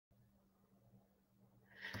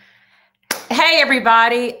Hey,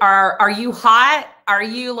 everybody. Are you hot? Are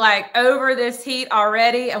you like over this heat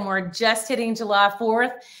already? And we're just hitting July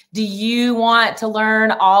 4th. Do you want to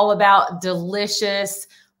learn all about delicious,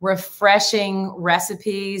 refreshing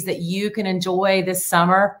recipes that you can enjoy this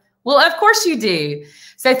summer? Well, of course you do.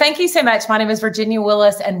 So thank you so much. My name is Virginia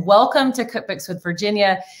Willis, and welcome to Cookbooks with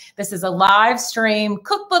Virginia. This is a live stream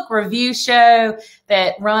cookbook review show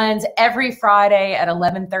that runs every Friday at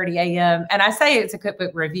 11:30 a.m. And I say it's a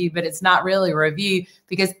cookbook review, but it's not really a review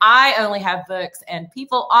because I only have books and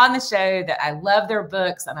people on the show that I love their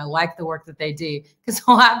books and I like the work that they do. Because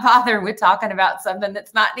why bother with talking about something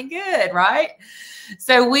that's not any good, right?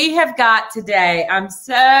 So we have got today, I'm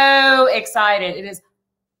so excited. It is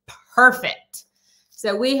perfect.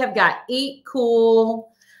 So we have got Eat Cool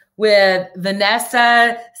with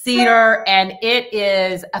Vanessa Seder, and it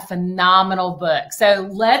is a phenomenal book. So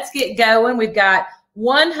let's get going. We've got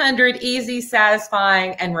 100 easy,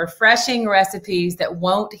 satisfying, and refreshing recipes that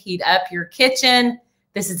won't heat up your kitchen.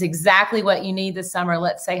 This is exactly what you need this summer.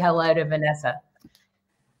 Let's say hello to Vanessa.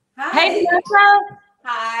 Hi. Hey, Vanessa.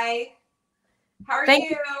 Hi. How are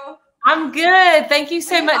you? I'm good. Thank you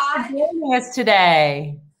so much for joining us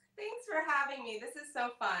today. Thanks for having me. This is so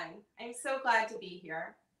fun. I'm so glad to be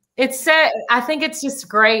here. I think it's just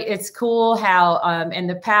great. It's cool how in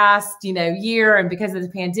the past, year, and because of the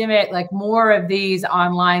pandemic, like more of these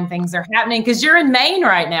online things are happening because you're in Maine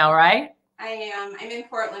right now, right? I am. I'm in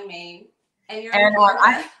Portland, Maine. And you're in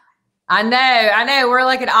Georgia. I know. We're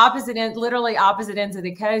like at literally opposite ends of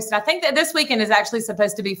the coast. I think that this weekend is actually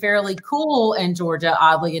supposed to be fairly cool in Georgia,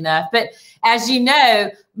 oddly enough. But as you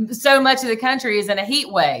know, so much of the country is in a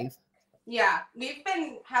heat wave. Yeah, we've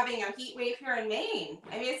been having a heat wave here in Maine.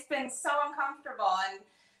 I mean, it's been so uncomfortable. And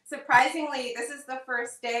surprisingly, this is the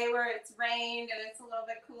first day where it's rained and it's a little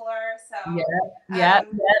bit cooler. So yeah.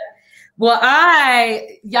 Well,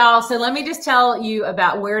 y'all, so let me just tell you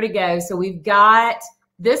about where to go. So we've got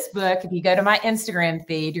this book. If you go to my Instagram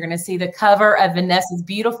feed, you're going to see the cover of Vanessa's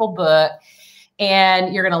beautiful book.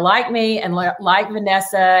 And you're going to like me and like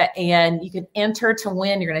Vanessa, and you can enter to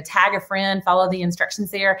win. You're going to tag a friend, follow the instructions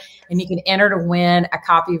there, and you can enter to win a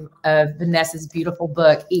copy of Vanessa's beautiful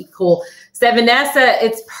book, Eat Cool. So Vanessa,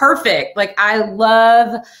 it's perfect. Like, I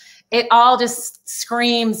love it. All just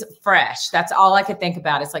screams fresh. That's all I could think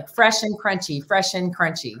about. It's like fresh and crunchy, fresh and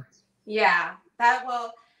crunchy. Yeah,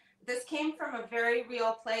 this came from a very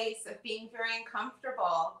real place of being very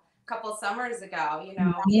uncomfortable a couple summers ago.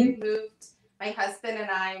 We moved. My husband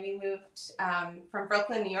and I, we moved from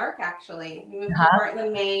Brooklyn, New York, actually. We moved to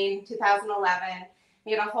Portland, Maine, 2011.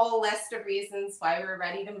 We had a whole list of reasons why we were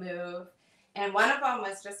ready to move. And one of them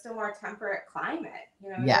was just a more temperate climate. We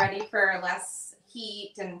were ready for less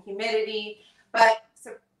heat and humidity. But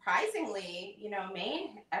surprisingly,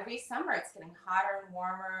 Maine, every summer it's getting hotter and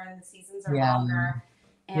warmer and the seasons are longer.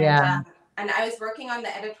 And, and I was working on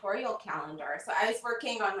the editorial calendar. So I was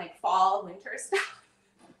working on like fall, winter stuff.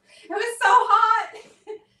 It was so hot.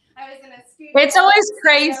 I was in a studio. It's always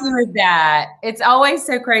crazy with that. It's always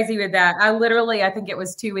so crazy with that. I think it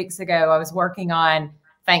was 2 weeks ago, I was working on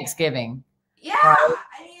Thanksgiving. Yeah. Right?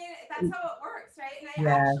 I mean, that's how it works, right? And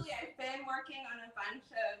I've been working on a bunch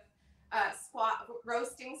of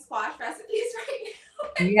roasting squash recipes right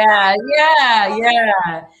now.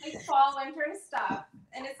 Yeah. Like fall, winter stuff.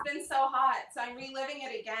 And it's been so hot. So I'm reliving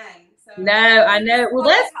it again. So I know. Well,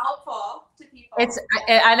 that's helpful to people.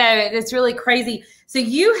 I know it's really crazy. So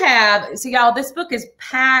y'all, this book is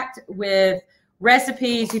packed with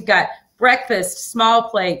recipes. You've got breakfast, small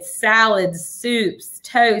plates, salads, soups,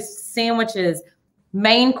 toasts, sandwiches,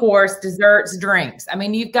 main course, desserts, drinks. I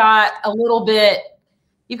mean, you've got a little bit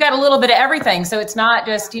of everything. So it's not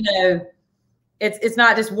just, it's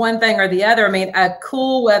not just one thing or the other. I mean, a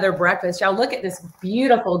cool weather breakfast. Y'all, look at this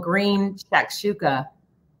beautiful green shakshuka.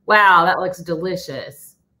 Wow, that looks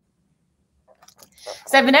delicious.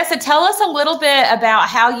 So Vanessa, tell us a little bit about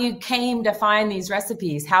how you came to find these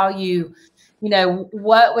recipes, how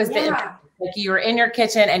what was like you were in your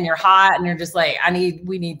kitchen and you're hot and you're just like,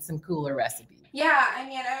 we need some cooler recipes. Yeah, I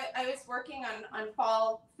mean, I was working on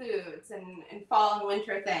fall foods and fall and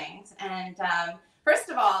winter things. And first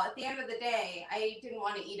of all, at the end of the day, I didn't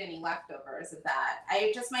want to eat any leftovers of that.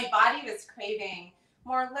 My body was craving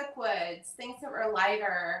more liquids, things that were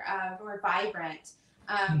lighter, more vibrant.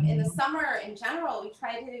 In the summer, in general, we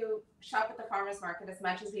try to shop at the farmer's market as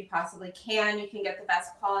much as we possibly can. You can get the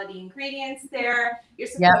best quality ingredients there.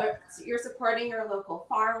 You're supporting your local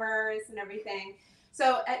farmers and everything.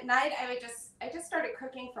 So at night, I just started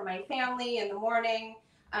cooking for my family in the morning.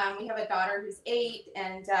 We have a daughter who's 8,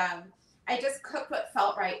 and I just cooked what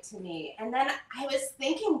felt right to me. And then I was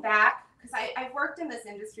thinking back because I've worked in this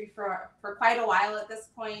industry for quite a while at this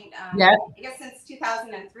point. Yeah. I guess since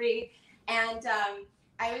 2003. And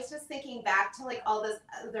I was just thinking back to like all this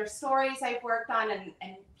other stories I've worked on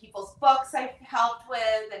and people's books I've helped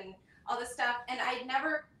with and all this stuff. And I'd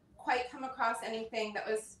never quite come across anything that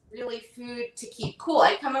was really food to keep cool.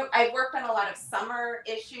 I've worked on a lot of summer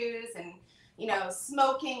issues and, you know,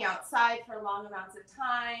 smoking outside for long amounts of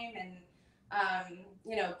time and,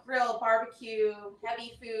 you know, grill, barbecue,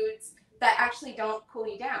 heavy foods that actually don't cool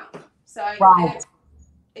you down. So I kind of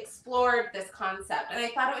explored this concept and I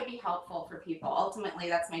thought it would be helpful for people. Ultimately,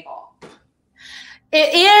 that's my goal.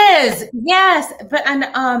 It is. Yes. But,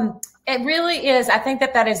 it really is. I think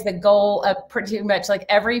that is the goal of pretty much like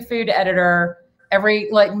every food editor,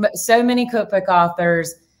 so many cookbook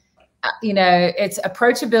authors, you know, it's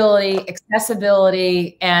approachability,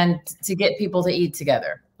 accessibility, and to get people to eat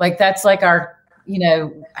together. Like that's like our, you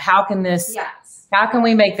know, how can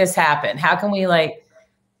we make this happen? How can we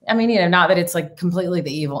I mean, you know, not that it's like completely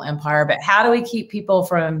the evil empire, but how do we keep people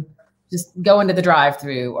from just going to the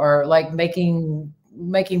drive-through or like making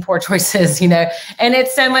poor choices, you know? And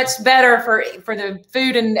it's so much better for the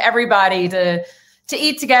food and everybody to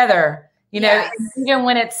eat together, you know, even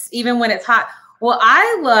when it's hot. Well,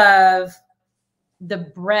 I love the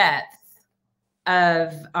breadth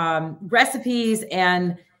of recipes,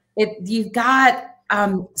 and you've got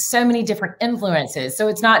so many different influences. So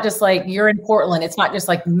it's not just like you're in Portland. It's not just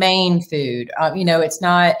like Maine food. You know, it's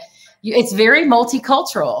very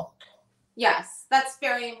multicultural. Yes, that's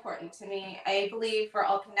very important to me. I believe we're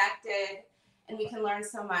all connected and we can learn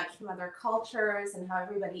so much from other cultures and how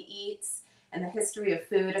everybody eats and the history of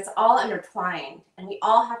food. It's all intertwined and we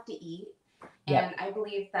all have to eat. And I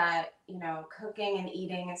believe that, you know, cooking and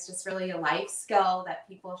eating is just really a life skill that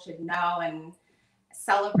people should know and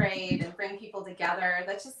celebrate and bring people together.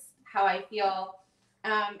 That's just how I feel.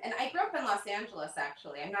 And I grew up in Los Angeles,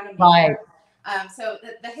 actually. I'm not a Maine. So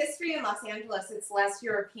the history in Los Angeles, it's less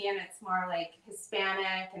European. It's more like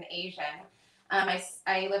Hispanic and Asian.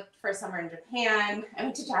 I lived for a summer in Japan. I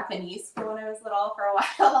went to Japanese school when I was little for a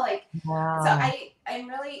while. So I'm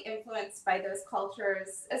really influenced by those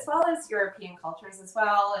cultures, as well as European cultures, as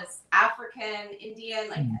well as African, Indian.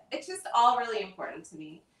 Like it's just all really important to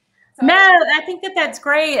me. So, no, I think that's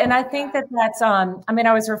great. And I think that's, I mean,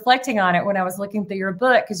 I was reflecting on it when I was looking through your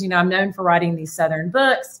book, because, you know, I'm known for writing these Southern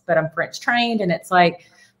books, but I'm French trained. And it's like,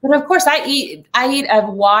 but of course I eat a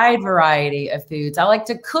wide variety of foods. I like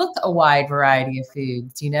to cook a wide variety of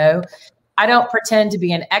foods, you know. I don't pretend to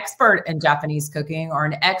be an expert in Japanese cooking or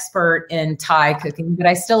an expert in Thai cooking, but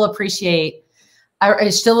I still appreciate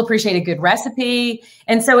a good recipe.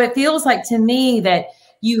 And so it feels like to me that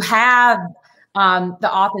you have the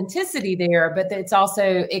authenticity there, but it's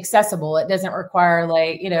also accessible. It doesn't require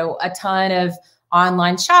like, you know, a ton of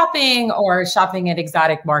online shopping or shopping at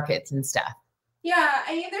exotic markets and stuff. Yeah,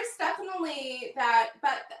 I mean, there's definitely that,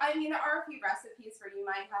 but I mean, there are a few recipes where you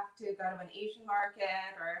might have to go to an Asian market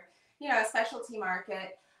or, you know, a specialty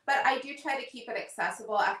market, but I do try to keep it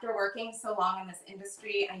accessible. After working so long in this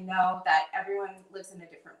industry, I know that everyone lives in a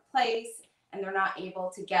different place and they're not able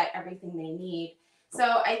to get everything they need. So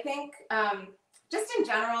I think just in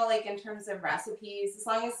general, like in terms of recipes, as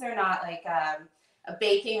long as they're not like a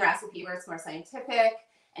baking recipe where it's more scientific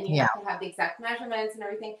and you have to have the exact measurements and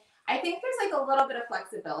everything, I think there's like a little bit of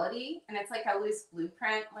flexibility and it's like a loose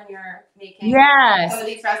blueprint when you're making some of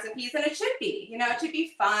these recipes. And it should be, you know, it should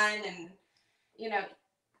be fun and, you know,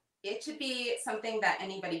 it should be something that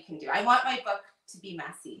anybody can do. I want my book to be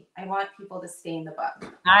messy. I want people to stay in the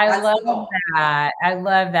book. I love that. I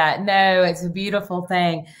love that. No, it's a beautiful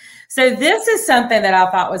thing. So this is something that I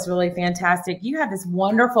thought was really fantastic. You have this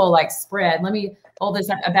wonderful like spread. Let me hold this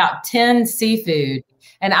up, about 10 seafood.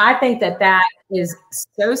 And I think that is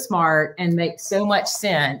so smart and makes so much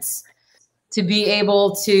sense to be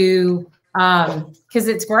able to, because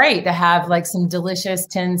it's great to have like some delicious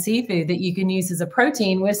 10 seafood that you can use as a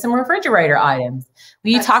protein with some refrigerator items.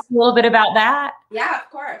 Will you talk a little bit about that? Yeah, of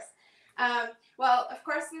course. Well, of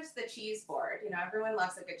course, there's the cheese board. You know, everyone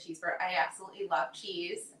loves a good cheese board. I absolutely love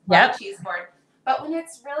cheese. Love cheese board. But when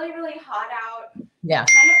it's really, really hot out, you kind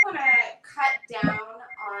of want to cut down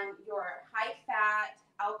on your high fat,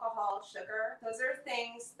 alcohol, sugar. Those are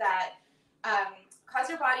things that cause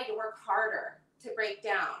your body to work harder to break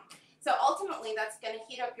down. So ultimately, that's going to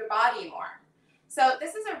heat up your body more. So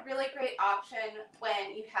this is a really great option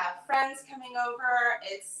when you have friends coming over.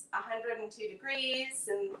 It's 102 degrees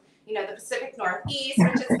and, you know, the Pacific Northeast,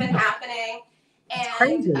 which has been happening.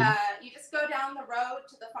 And you just go down the road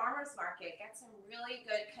to the farmer's market, get some really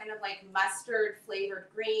good kind of like mustard flavored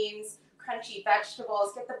greens, crunchy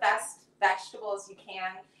vegetables, get the best vegetables you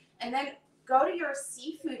can, And then go to your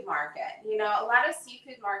seafood market. You know, a lot of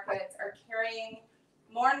seafood markets are carrying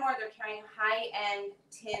more and more. They're carrying high-end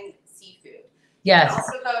tinned seafood. Yes. You can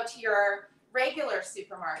also go to your regular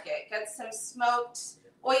supermarket, get some smoked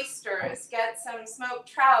oysters, get some smoked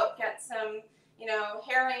trout, get some, you know,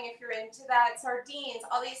 herring if you're into that, sardines,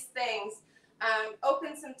 all these things.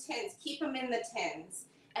 Open some tins, keep them in the tins,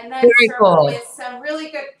 and then serve them with some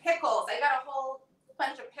really good pickles. I got a whole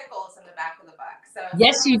bunch of pickles in the back of the book. So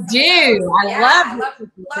yes, you do. I love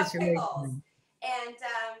pickles.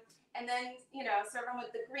 And then, you know, serve them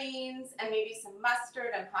with the greens and maybe some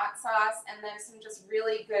mustard and hot sauce, and then some just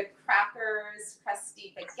really good crackers,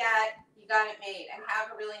 crusty baguette. You got it made, and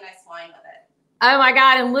have a really nice wine with it. Oh my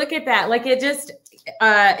God. And look at that. Like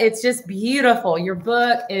it's just beautiful. Your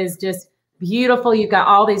book is just beautiful. You've got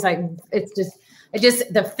all these, like,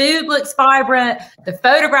 the food looks vibrant. The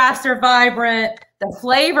photographs are vibrant. The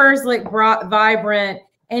flavors look vibrant.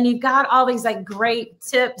 And you've got all these like great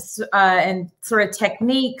tips and sort of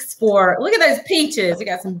techniques for, look at those peaches. You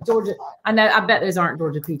got some Georgia. I bet those aren't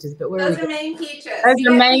Georgia peaches, but those are Maine peaches. Those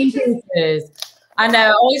are Maine peaches. I know.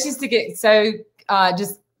 I always used to get so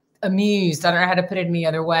just amused. I don't know how to put it any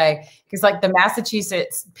other way. Because like the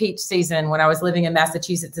Massachusetts peach season when I was living in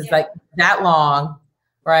Massachusetts is like that long,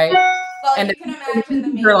 right? Well, and you can imagine the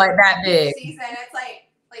Maine are like that big. Season. It's like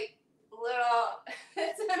little,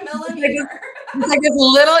 it's a millimeter. It's like this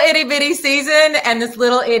little itty bitty season and this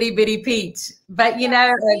little itty bitty peach. But you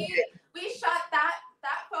know, we shot that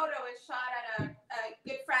photo was shot at a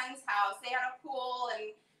good friend's house. They had a pool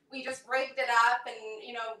and we just rigged it up, and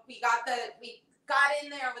you know, we got in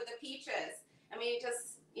there with the peaches and we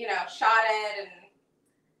just, you know, shot it, and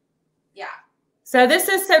yeah. So this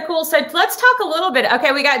is so cool. So let's talk a little bit.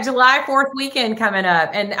 Okay, we got July 4th weekend coming up,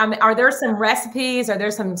 and are there some recipes? Are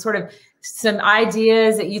there some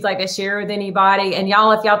ideas that you'd like to share with anybody? And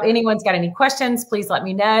if anyone's got any questions, please let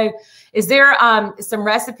me know. Is there some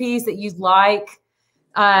recipes that you'd like?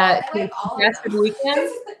 I like all of them. For the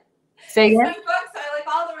weekend? Say again? Books, I like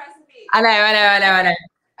all the recipes. I know.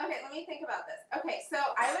 Okay, let me think about this. Okay, so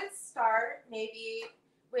I would start maybe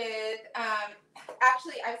with,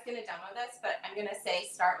 actually I was going to demo this, but I'm going to say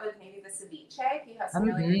start with maybe the ceviche if you have some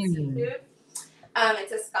really good seafood.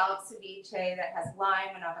 It's a scallop ceviche that has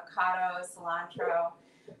lime and avocado, cilantro,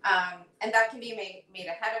 and that can be made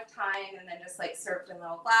ahead of time and then just like served in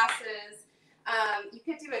little glasses. You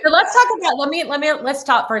could do it. So let's talk about, let's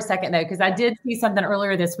stop for a second though, because I did see something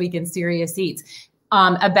earlier this week in Serious Eats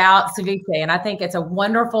about ceviche. And I think it is a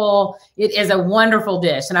wonderful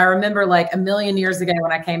dish. And I remember like a million years ago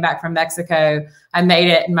when I came back from Mexico, I made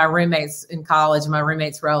it, and my roommates in college, my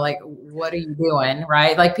roommates were all like, what are you doing?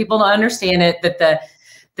 Right? Like people don't understand it, that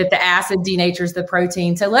the acid denatures the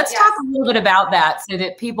protein. So let's talk a little bit about that so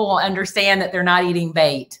that people will understand that they're not eating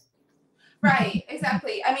bait. Right,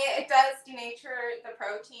 exactly. I mean, it does denature the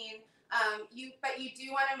protein. But you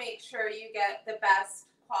do want to make sure you get the best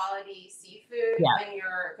quality seafood when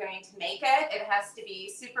you're going to make it. It has to be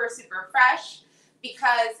super, super fresh,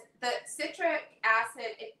 because the citric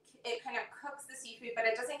acid, it kind of cooks the seafood, but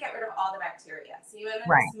it doesn't get rid of all the bacteria. So you want to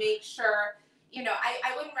just make sure, you know,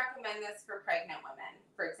 I wouldn't recommend this for pregnant women,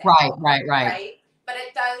 for example. Right. But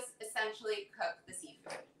it does essentially cook the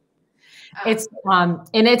seafood.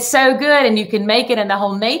 And it's so good, and you can make it, and the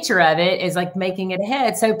whole nature of it is like making it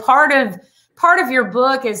ahead. So part of your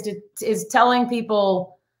book is telling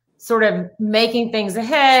people sort of making things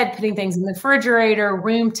ahead, putting things in the refrigerator,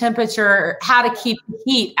 room temperature, how to keep the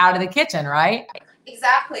heat out of the kitchen, right?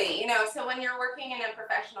 Exactly. You know, so when you're working in a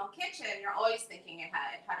professional kitchen, you're always thinking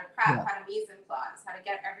ahead, how to prep, how to mise en place, how to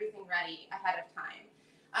get everything ready ahead of time.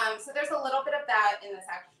 So there's a little bit of that in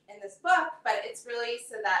this book, but it's really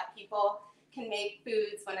so that people can make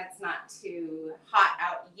foods when it's not too hot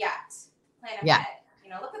out yet. Plan ahead.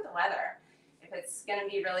 You know, look at the weather. If it's going to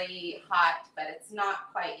be really hot, but it's not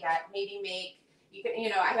quite yet, maybe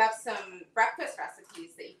I have some breakfast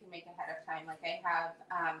recipes that you can make ahead of time. Like I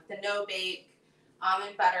have the no-bake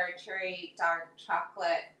almond butter, cherry dark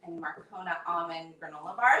chocolate, and Marcona almond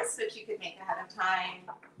granola bars, which you could make ahead of time.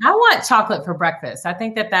 I want chocolate for breakfast. I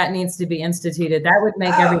think that needs to be instituted. That would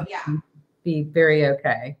make everything be very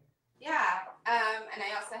okay. Yeah. And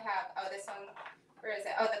I also have, this one, where is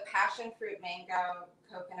it? Oh, the passion fruit mango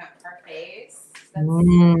coconut parfaits. That's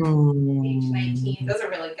age 19. Those are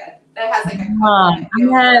really good. That has like a coconut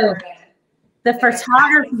yogurt and the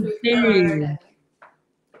photography too.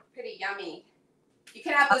 Pretty yummy. You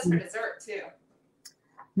can have those for dessert too.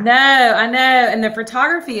 No, I know. And the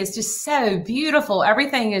photography is just so beautiful.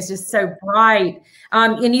 Everything is just so bright.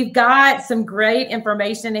 And you've got some great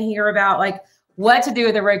information to hear about like what to do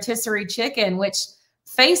with a rotisserie chicken, which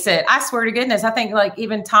face it, I swear to goodness, I think like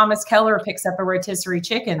even Thomas Keller picks up a rotisserie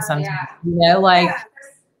chicken sometimes. Yeah.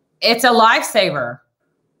 It's a lifesaver.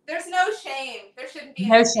 There's no shame. There shouldn't be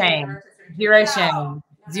no shame. Zero shame.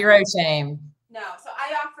 Zero shame. No. So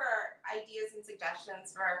I offer ideas and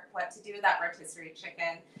suggestions for what to do with that rotisserie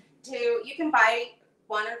chicken. You can buy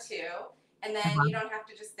one or two, and then you don't have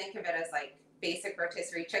to just think of it as like basic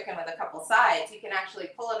rotisserie chicken with a couple sides. You can actually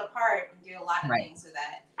pull it apart and do a lot of things with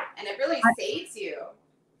it, and it really saves you.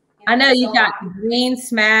 I know you've got green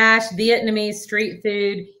smash, Vietnamese street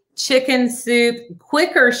food, chicken soup,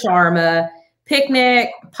 quicker shawarma,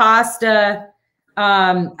 picnic, pasta.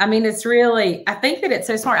 I mean, it's really, I think that it's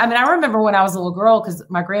so smart. I mean, I remember when I was a little girl, because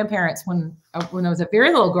my grandparents, when I was a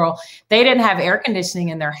very little girl, they didn't have air conditioning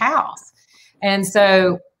in their house. And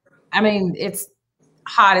so, I mean, it's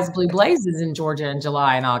hot as blue blazes in Georgia in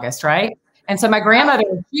July and August, right? And so my grandmother,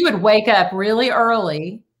 she would wake up really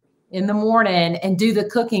early in the morning and do the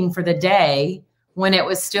cooking for the day when it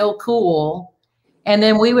was still cool. And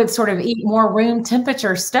then we would sort of eat more room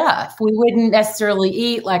temperature stuff. We wouldn't necessarily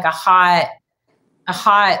eat like a hot,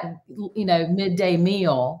 midday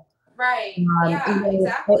meal. Right.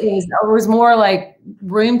 Exactly. It was more like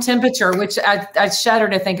room temperature, which I shudder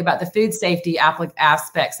to think about the food safety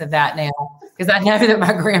aspects of that now, because I know that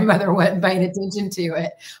my grandmother wasn't paying attention to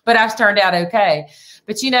it, but I've turned out okay.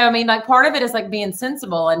 But I mean, like part of it is like being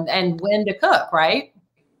sensible and when to cook, right?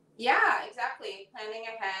 Yeah, exactly. Planning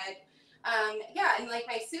ahead. And like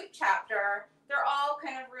my soup chapter, they're all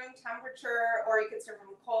kind of room temperature, or you could serve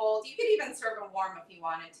them cold. You could even serve them warm if you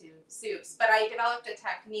wanted to, soups. But I developed a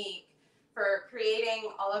technique for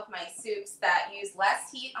creating all of my soups that use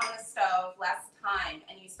less heat on the stove, less time,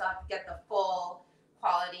 and you still have to get the full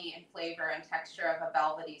quality and flavor and texture of a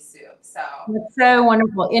velvety soup. So it's so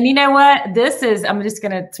wonderful. And you know what? I'm just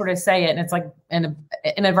going to sort of say it, and it's like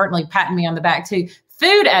inadvertently patting me on the back too.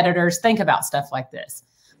 Food editors think about stuff like this.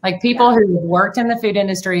 Like people who have worked in the food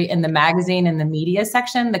industry, in the magazine and the media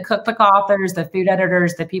section, the cookbook authors, the food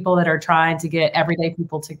editors, the people that are trying to get everyday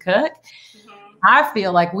people to cook. I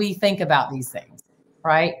feel like we think about these things,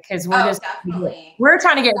 right? Because we're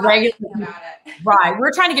trying to get regular, right?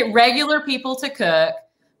 We're trying to get regular people to cook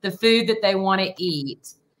the food that they want to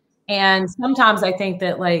eat. And sometimes I think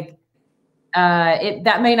that like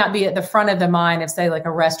that may not be at the front of the mind of, say, like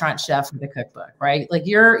a restaurant chef with a cookbook, right? Like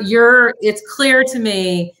it's clear to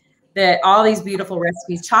me that all these beautiful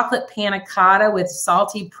recipes, chocolate panna cotta with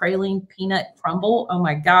salty praline peanut crumble. Oh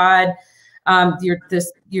my God. Your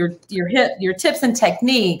tips and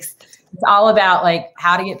techniques. It's all about like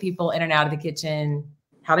how to get people in and out of the kitchen,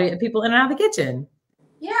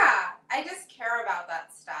 Yeah. I just care about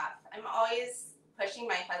that stuff. I'm always pushing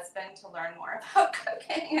my husband to learn more about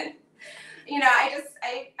cooking, and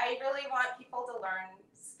I really want people to learn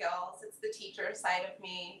skills. It's the teacher side of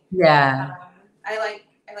me. Yeah. I like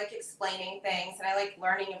explaining things, and I like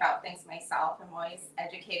learning about things myself. I'm always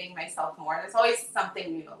educating myself more. There's always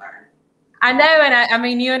something new to learn. I know. And I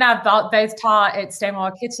mean, you and I both taught at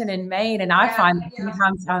Stonewall Kitchen in Maine, and I find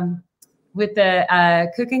sometimes with the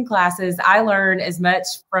cooking classes, I learn as much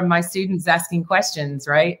from my students asking questions,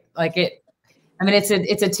 right? Like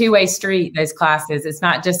it's a two-way street, those classes. It's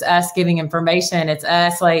not just us giving information. It's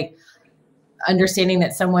us like understanding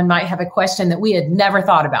that someone might have a question that we had never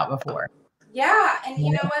thought about before. Yeah. And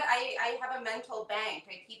you know what? I have a mental bank.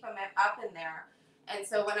 I keep them up in there. And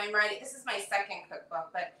so when I'm writing, this is my second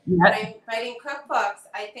cookbook, but when I'm writing cookbooks,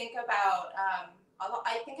 I think about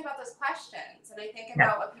those questions, and I think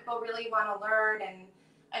about what people really want to learn.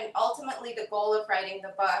 And ultimately the goal of writing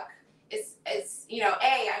the book is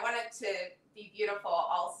I want it to be beautiful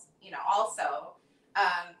also,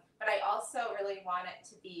 but I also really want it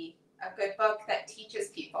to be a good book that teaches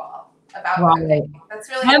people about cooking. That's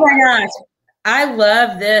really important. My gosh, I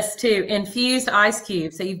love this too. Infused ice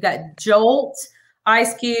cubes. So you've got Jolt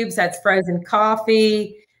ice cubes, that's frozen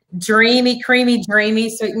coffee, creamy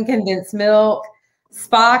sweetened condensed milk,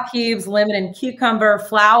 spa cubes, lemon and cucumber,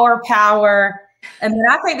 flour power, and then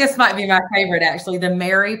I think this might be my favorite actually, the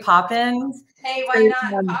Mary Poppins. Hey, why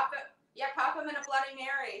not? Pop them in a Bloody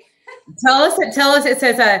Mary. Tell us. It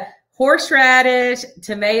says a horseradish,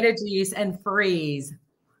 tomato juice, and freeze.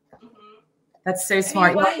 That's so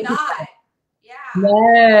smart. Why not? Yeah.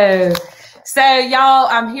 No. So y'all,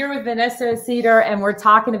 I'm here with Vanessa Seder, and we're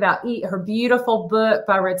talking about her beautiful book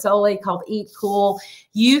by Rizzoli called Eat Cool.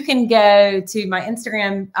 You can go to my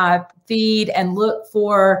Instagram feed and look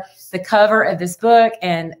for the cover of this book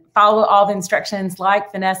and follow all the instructions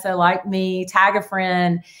like Vanessa, like me, tag a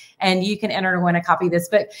friend, and you can enter to win a copy of this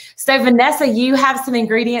book. So Vanessa, you have some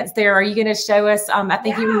ingredients there. Are you going to show us? I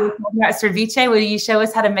think you were talking about ceviche. Will you show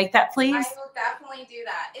us how to make that, please? I will definitely do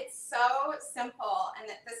that. It's so simple, and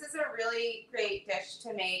this is a really great dish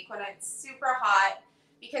to make when it's super hot,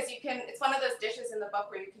 because it's one of those dishes in the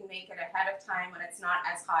book where you can make it ahead of time when it's not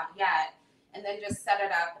as hot yet, and then just set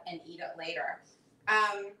it up and eat it later.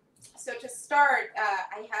 So to start,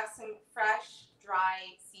 I have some fresh,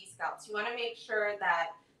 dry sea scallops. You want to make sure that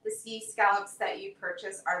the sea scallops that you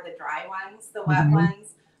purchase are the dry ones. The wet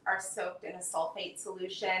ones are soaked in a sulfate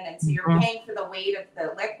solution, and so you're paying for the weight of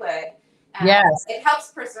the liquid. Yes. It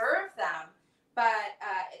helps preserve them, but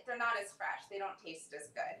they're not as fresh. They don't taste as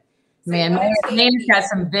good. So man, Maine's got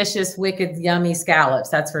some vicious, wicked, yummy scallops.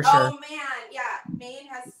 That's for sure. Oh man, yeah. Maine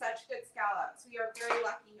has such good scallops. We are very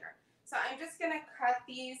lucky here. So I'm just going to cut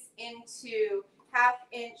these into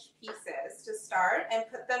 1/2-inch pieces to start and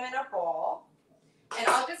put them in a bowl. And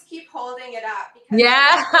I'll just keep holding it up because you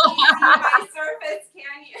can't see my surface,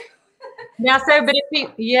 can you? Now,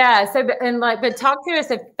 but talk to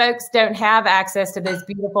us if folks don't have access to those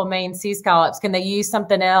beautiful Maine sea scallops. Can they use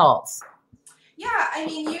something else? Yeah, I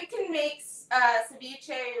mean, you can make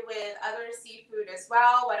ceviche with other seafood as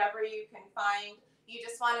well, whatever you can find. You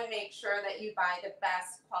just want to make sure that you buy the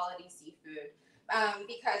best quality seafood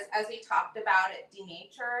because as we talked about, it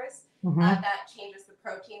denatures. That changes the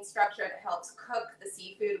protein structure. It helps cook the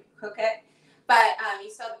seafood, but you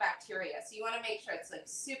still have the bacteria. So you want to make sure it's like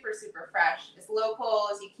super, super fresh, as local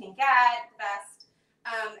as you can get, best.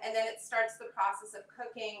 And then it starts the process of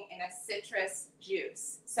cooking in a citrus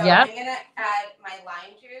juice. So I'm going to add my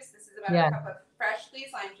lime juice. This is about a cup of fresh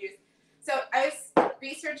squeezed lime juice. So I was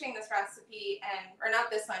researching this recipe, or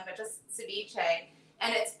not this one, but just ceviche,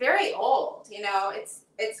 and it's very old. You know, it's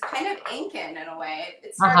kind of Incan in a way.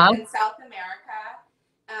 It started in South America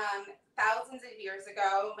thousands of years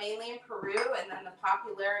ago, mainly in Peru, and then the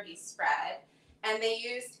popularity spread. And they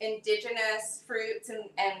used indigenous fruits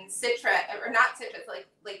and citrus, or not citrus,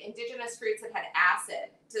 like indigenous fruits that had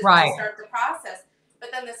acid to start the process. But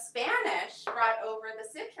then the Spanish brought over the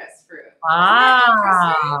citrus fruit.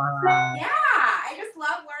 Yeah, I just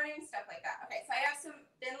love learning stuff like that. Okay, so I have some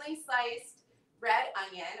thinly sliced red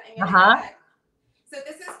onion. I'm gonna add. So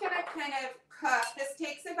this is gonna kind of cook. This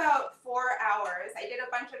takes about 4 hours. I did a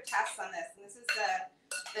bunch of tests on this, and this is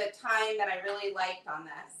the time that I really liked on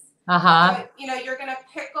this. So, you know, you're gonna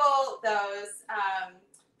pickle those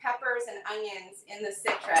peppers and onions in the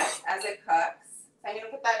citrus as it cooks. So I'm gonna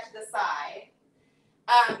put that to the side.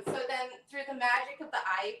 So then through the magic of the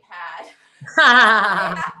iPad,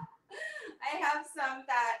 I have some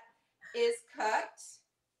that is cooked.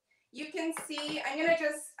 You can see, I'm going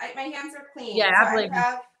to my hands are clean. Yeah, so I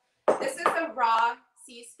have, this is a raw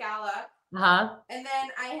sea scallop. And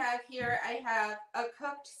then I have a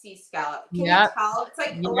cooked sea scallop. Can you tell? It's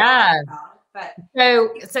like but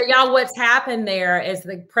so y'all, what's happened there is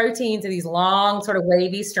the proteins are these long sort of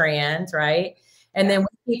wavy strands, right? And then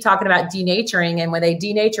we keep talking about denaturing, and when they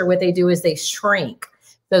denature, what they do is they shrink.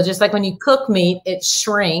 So just like when you cook meat, it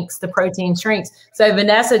shrinks, the protein shrinks. So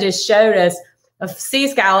Vanessa just showed us a sea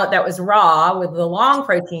scallop that was raw with the long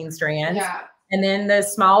protein strands, and then the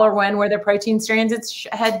smaller one where the protein strands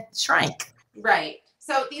had shrank. Right.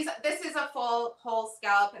 So this is a full whole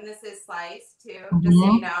scallop, and this is sliced too, just so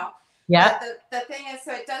you know. Yeah. The thing is,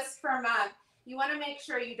 so it does firm up. You want to make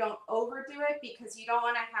sure you don't overdo it because you don't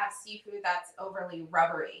want to have seafood that's overly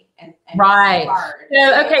rubbery and hard.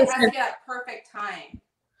 So, okay, it has to be that perfect time.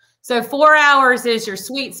 So 4 hours is your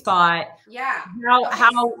sweet spot. Yeah.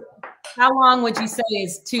 How long would you say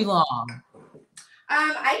is too long?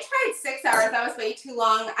 I tried 6 hours. That was way too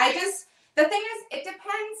long. The thing is, it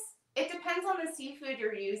depends. It depends on the seafood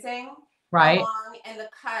you're using, right? How long and the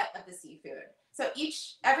cut of the seafood. So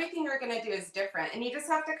everything you're going to do is different, and you just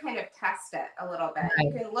have to kind of test it a little bit. Right.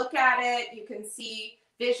 You can look at it. You can see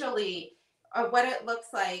visually what it looks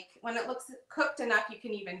like. When it looks cooked enough, you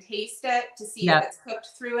can even taste it to see if it's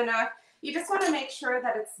cooked through enough. You just want to make sure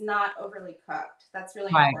that it's not overly cooked. That's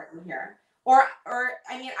really important here. Or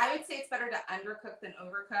I mean, I would say it's better to undercook than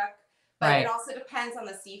overcook, but it also depends on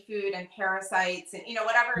the seafood and parasites and,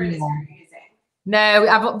 whatever it is you're using.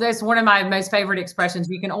 No, that's one of my most favorite expressions.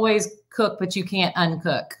 You can always cook, but you can't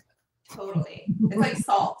uncook. Totally. It's like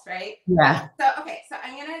salt, right? Yeah. So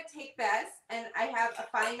I'm going to take this, and I have a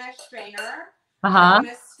fine mesh strainer. I'm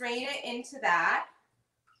going to strain it into that.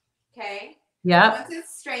 Okay. Yeah. Once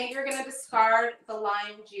it's strained, you're going to discard the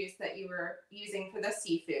lime juice that you were using for the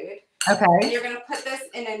seafood. Okay. And you're going to put this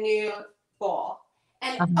in a new bowl.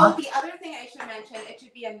 And oh, the other thing I should mention, it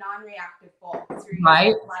should be a non-reactive bowl because you're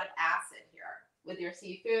using a lot of acid here with your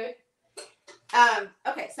seafood.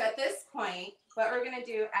 Okay, so at this point, what we're gonna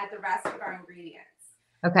do, add the rest of our ingredients.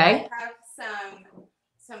 Okay. I have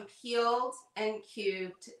some peeled and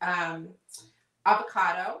cubed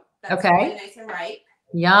avocado. That's really nice and ripe.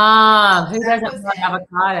 Yum. Who doesn't love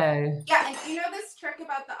avocado? Yeah, and you know this trick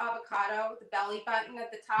about the avocado, the belly button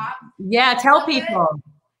at the top? Yeah, tell people.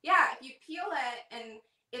 Yeah, if you peel it and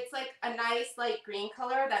it's like a nice light green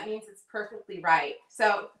color, that means it's perfectly ripe.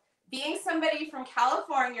 So being somebody from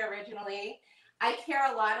California originally, I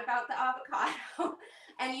care a lot about the avocado.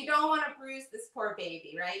 And you don't want to bruise this poor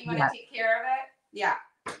baby, right? You want to take care of it? Yeah.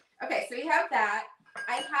 Okay, so we have that.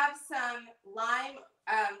 I have some lime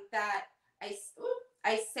that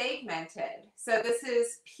I segmented. So this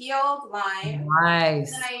is peeled lime.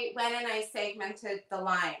 Nice. And then I went and I segmented the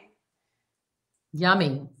lime.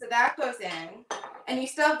 Yummy. So that goes in. And you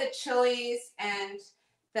still have the chilies and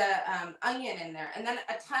the onion in there. And then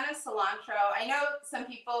a ton of cilantro. I know some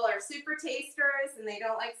people are super tasters and they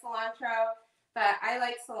don't like cilantro, but I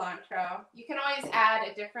like cilantro. You can always add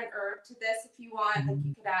a different herb to this if you want. Like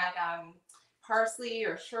you could add parsley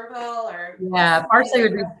or chervil or parsley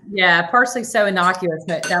would be parsley's so innocuous,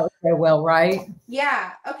 but that would go well, right?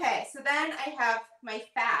 Yeah. Okay. So then I have my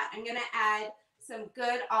fat. I'm gonna add some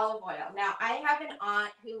good olive oil. Now I have an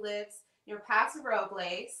aunt who lives near Paso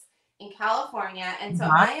Robles in California, and so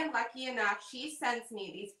I am lucky enough. She sends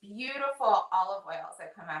me these beautiful olive oils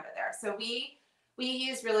that come out of there. So we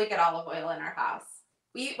use really good olive oil in our house.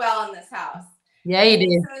 We eat well in this house. Yeah, you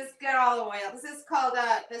do. So this good olive oil. This is called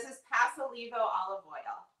this is Paso Olivo olive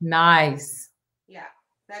oil. Nice. Yeah,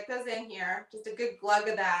 that goes in here. Just a good glug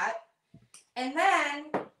of that, and then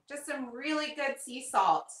just some really good sea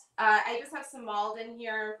salt. I just have some Malden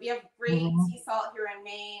here. We have great sea salt here in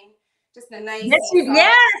Maine. Just a nice sea salt.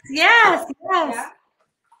 Yes. Yeah.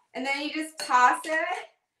 And then you just toss it.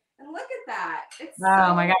 And look at that. It's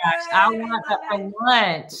my gosh. I want that for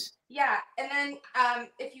lunch. Yeah. And then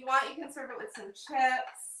if you want, you can serve it with some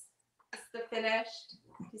chips. It's the finished.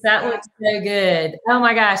 That looks so good. Oh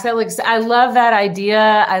my gosh. I love that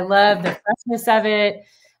idea. I love the freshness of it.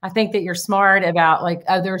 I think that you're smart about like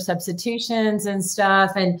other substitutions and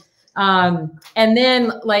stuff. And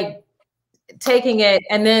then like taking it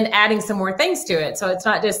and then adding some more things to it. So it's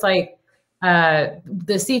not just like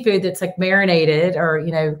the seafood that's like marinated or,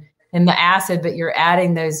 in the acid, but you're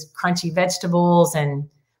adding those crunchy vegetables and,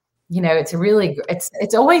 it's really, it's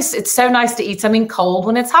so nice to eat something cold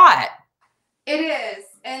when it's hot. It is.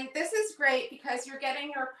 And this is great because you're getting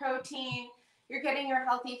your protein, you're getting your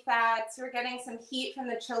healthy fats, you're getting some heat from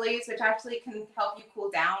the chilies, which actually can help you cool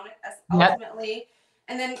down ultimately.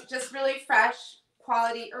 And then just really fresh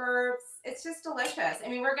quality herbs. It's just delicious. I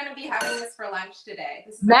mean, we're going to be having this for lunch today.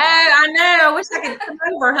 I know. I wish I could come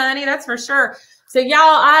over, honey. That's for sure. So y'all,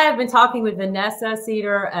 I have been talking with Vanessa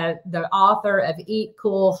Seder, the author of Eat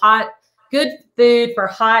Cool, Good Food for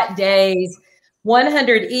Hot Days,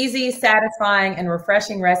 100 easy, satisfying, and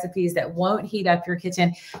refreshing recipes that won't heat up your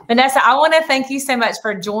kitchen. Vanessa, I want to thank you so much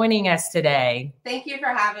for joining us today. Thank you for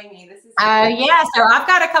having me. This is so I've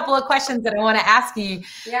got a couple of questions that I want to ask you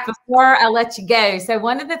before I let you go. So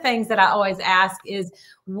one of the things that I always ask is,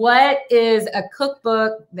 what is a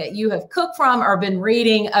cookbook that you have cooked from or been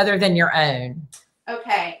reading other than your own?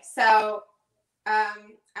 Okay, so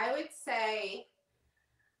I would say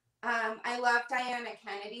I love Diana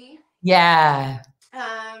Kennedy. Yeah.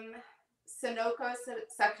 Sonoko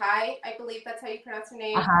Sakai, I believe that's how you pronounce her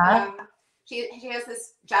name. She has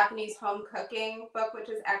this Japanese home cooking book, which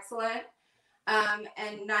is excellent.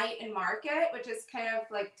 And Night and Market, which is kind of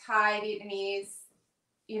like Thai, Vietnamese.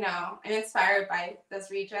 I'm inspired by those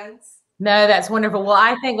regions. No, that's wonderful. Well,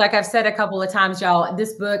 I think, like I've said a couple of times, y'all,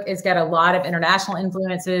 this book has got a lot of international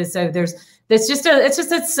influences. So it's just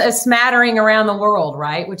a smattering around the world,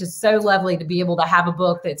 right? Which is so lovely to be able to have a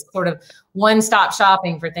book that's sort of one-stop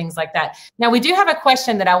shopping for things like that. Now, we do have a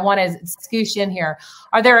question that I want to scoosh in here.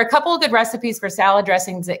 Are there a couple of good recipes for salad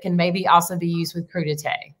dressings that can maybe also be used with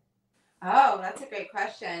crudité? Oh, that's a great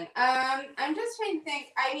question. I'm just trying to think.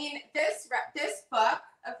 I mean, this book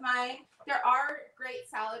of mine, there are great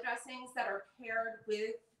salad dressings that are paired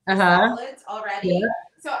with salads already. Yeah.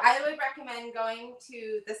 So I would recommend going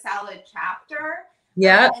to the salad chapter.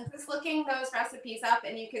 And just looking those recipes up,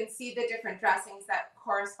 and you can see the different dressings that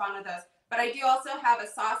correspond to those. But I do also have a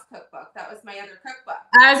sauce cookbook. That was my other cookbook.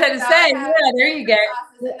 I was going to say, there you go.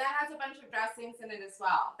 Sauces, and that has a bunch of dressings in it as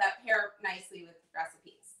well that pair nicely with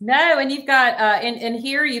recipes. No, and you've got in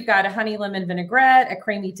here you've got a honey lemon vinaigrette, a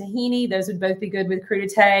creamy tahini. Those would both be good with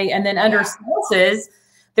crudité. And then under sauces,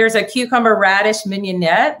 There's a cucumber radish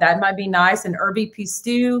mignonette. That might be nice. An herby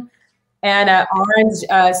pistou and an orange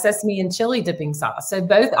sesame and chili dipping sauce. So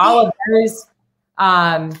all of those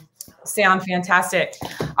sound fantastic.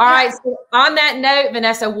 All right. So on that note,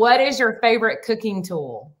 Vanessa, what is your favorite cooking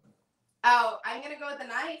tool? Oh, I'm going to go with the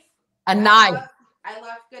knife. A knife. I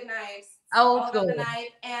love good knives. Oh, cool. The knife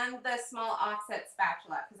and the small offset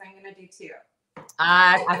spatula, because I'm going to do two.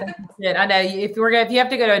 I think that's it. I know if you have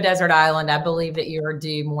to go to a desert island, I believe that you're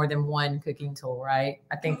due more than one cooking tool, right?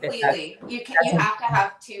 I think completely. You have to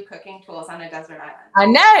have two cooking tools on a desert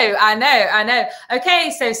island. I know.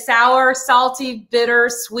 Okay, so sour, salty, bitter,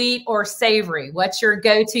 sweet, or savory. What's your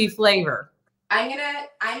go-to flavor? I'm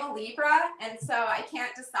a Libra, and so I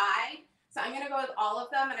can't decide. So I'm gonna go with all of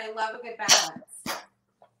them, and I love a good balance.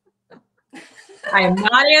 I am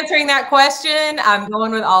not answering that question. I'm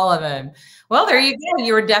going with all of them. Well, there you go.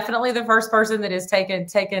 You were definitely the first person that has taken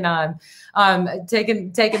that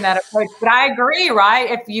approach. But I agree, right?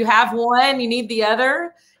 If you have one, you need the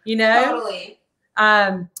other, you know? Totally.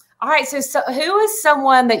 All right. So who is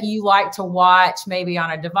someone that you like to watch, maybe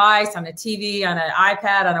on a device, on a TV, on an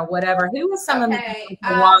iPad, on a whatever? Who is someone that you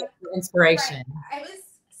like to watch for inspiration? Right. I was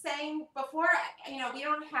saying before, we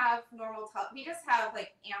don't have normal we just have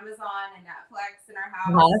like Amazon and Netflix in our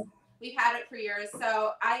house. We've had it for years.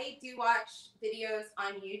 So I do watch videos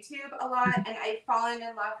on YouTube a lot, and I've fallen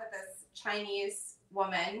in love with this Chinese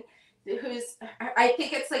woman who's, I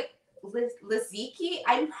think it's like Liziki.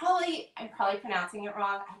 I'm probably pronouncing it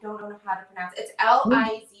wrong. I don't know how to pronounce it. It's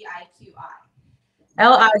Liziqi.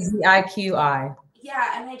 Liziqi.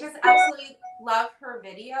 Yeah, and I just absolutely love her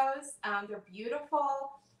videos. They're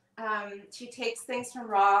beautiful. She takes things from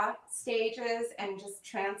raw stages and just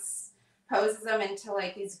transposes them into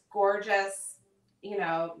like these gorgeous,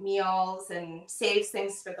 meals, and saves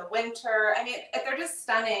things for the winter. I mean, they're just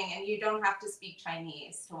stunning, and you don't have to speak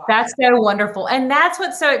Chinese to watch. That's so wonderful. And that's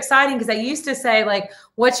what's so exciting, because I used to say, like,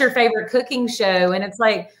 what's your favorite cooking show? And it's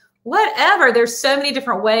like, whatever. There's so many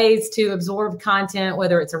different ways to absorb content,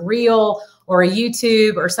 whether it's a reel or a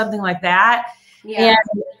YouTube or something like that. Yeah. And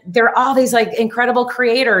there are all these like incredible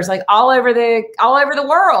creators, like all over the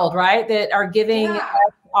world, right? That are giving us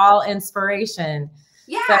all inspiration.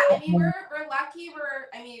 Yeah. So, I mean, we're lucky.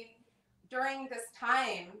 During this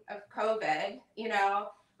time of COVID,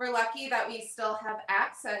 we're lucky that we still have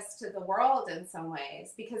access to the world in some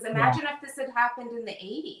ways, because imagine if this had happened in the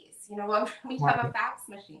 80s, we have a fax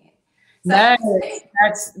machine. So no,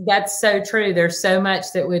 that's so true. There's so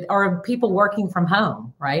much that or people working from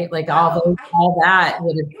home, right? Like all that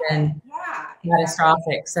would have been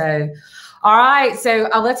catastrophic. So, all right. So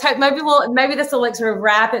let's hope maybe this will like sort of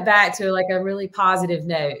wrap it back to like a really positive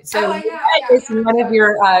note. So it's one of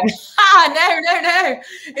your no.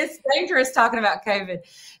 It's dangerous talking about COVID.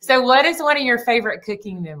 So what is one of your favorite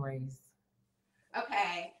cooking memories?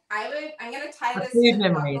 Okay. I'm going to tie this to the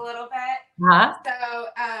book a little bit. Uh-huh. So,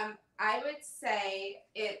 I would say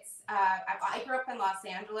it's, I grew up in Los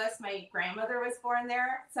Angeles. My grandmother was born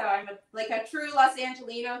there. So I'm a true Los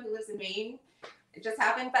Angelino who lives in Maine. It just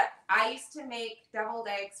happened. But I used to make deviled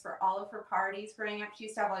eggs for all of her parties growing up. She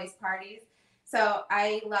used to have all these parties. So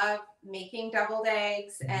I love making deviled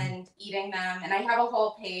eggs and eating them. And I have a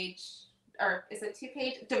whole page, or is it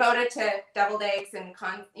 2-page, devoted to deviled eggs and,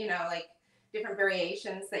 like different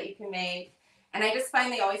variations that you can make. And I just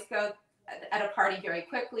find they always go at a party very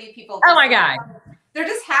quickly. People, oh my God, they're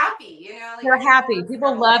just happy, like they're happy.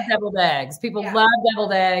 People love deviled eggs. People love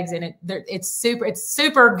deviled eggs, and it's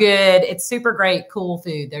super good. It's super great, cool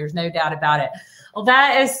food. There's no doubt about it. Well,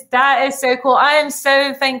 that is so cool. I am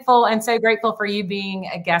so thankful and so grateful for you being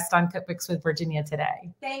a guest on Cookbooks with Virginia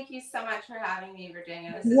today. Thank you so much for having me,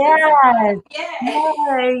 Virginia.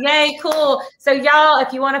 Yay, cool. So y'all,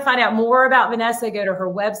 if you want to find out more about Vanessa, go to her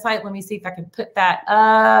website. Let me see if I can put that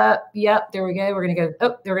up. Yep, there we go. We're going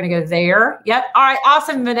to go there. Yep. All right,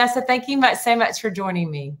 awesome, Vanessa. Thank you so much for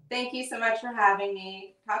joining me. Thank you so much for having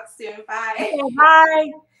me. Talk soon. Bye. Okay,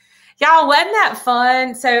 bye. Y'all, wasn't that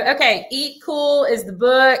fun? So, okay, Eat Cool is the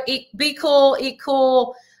book. Be Cool, Eat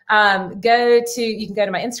Cool. You can go to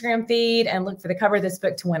my Instagram feed and look for the cover of this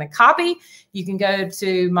book to win a copy. You can go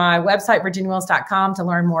to my website, virginiawillis.com, to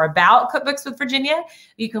learn more about Cookbooks with Virginia.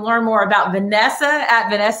 You can learn more about Vanessa at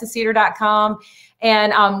vanessaseder.com.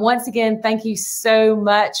 And once again, thank you so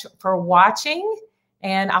much for watching,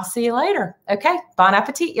 and I'll see you later. Okay, bon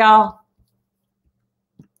appetit, y'all.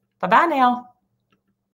 Bye-bye now.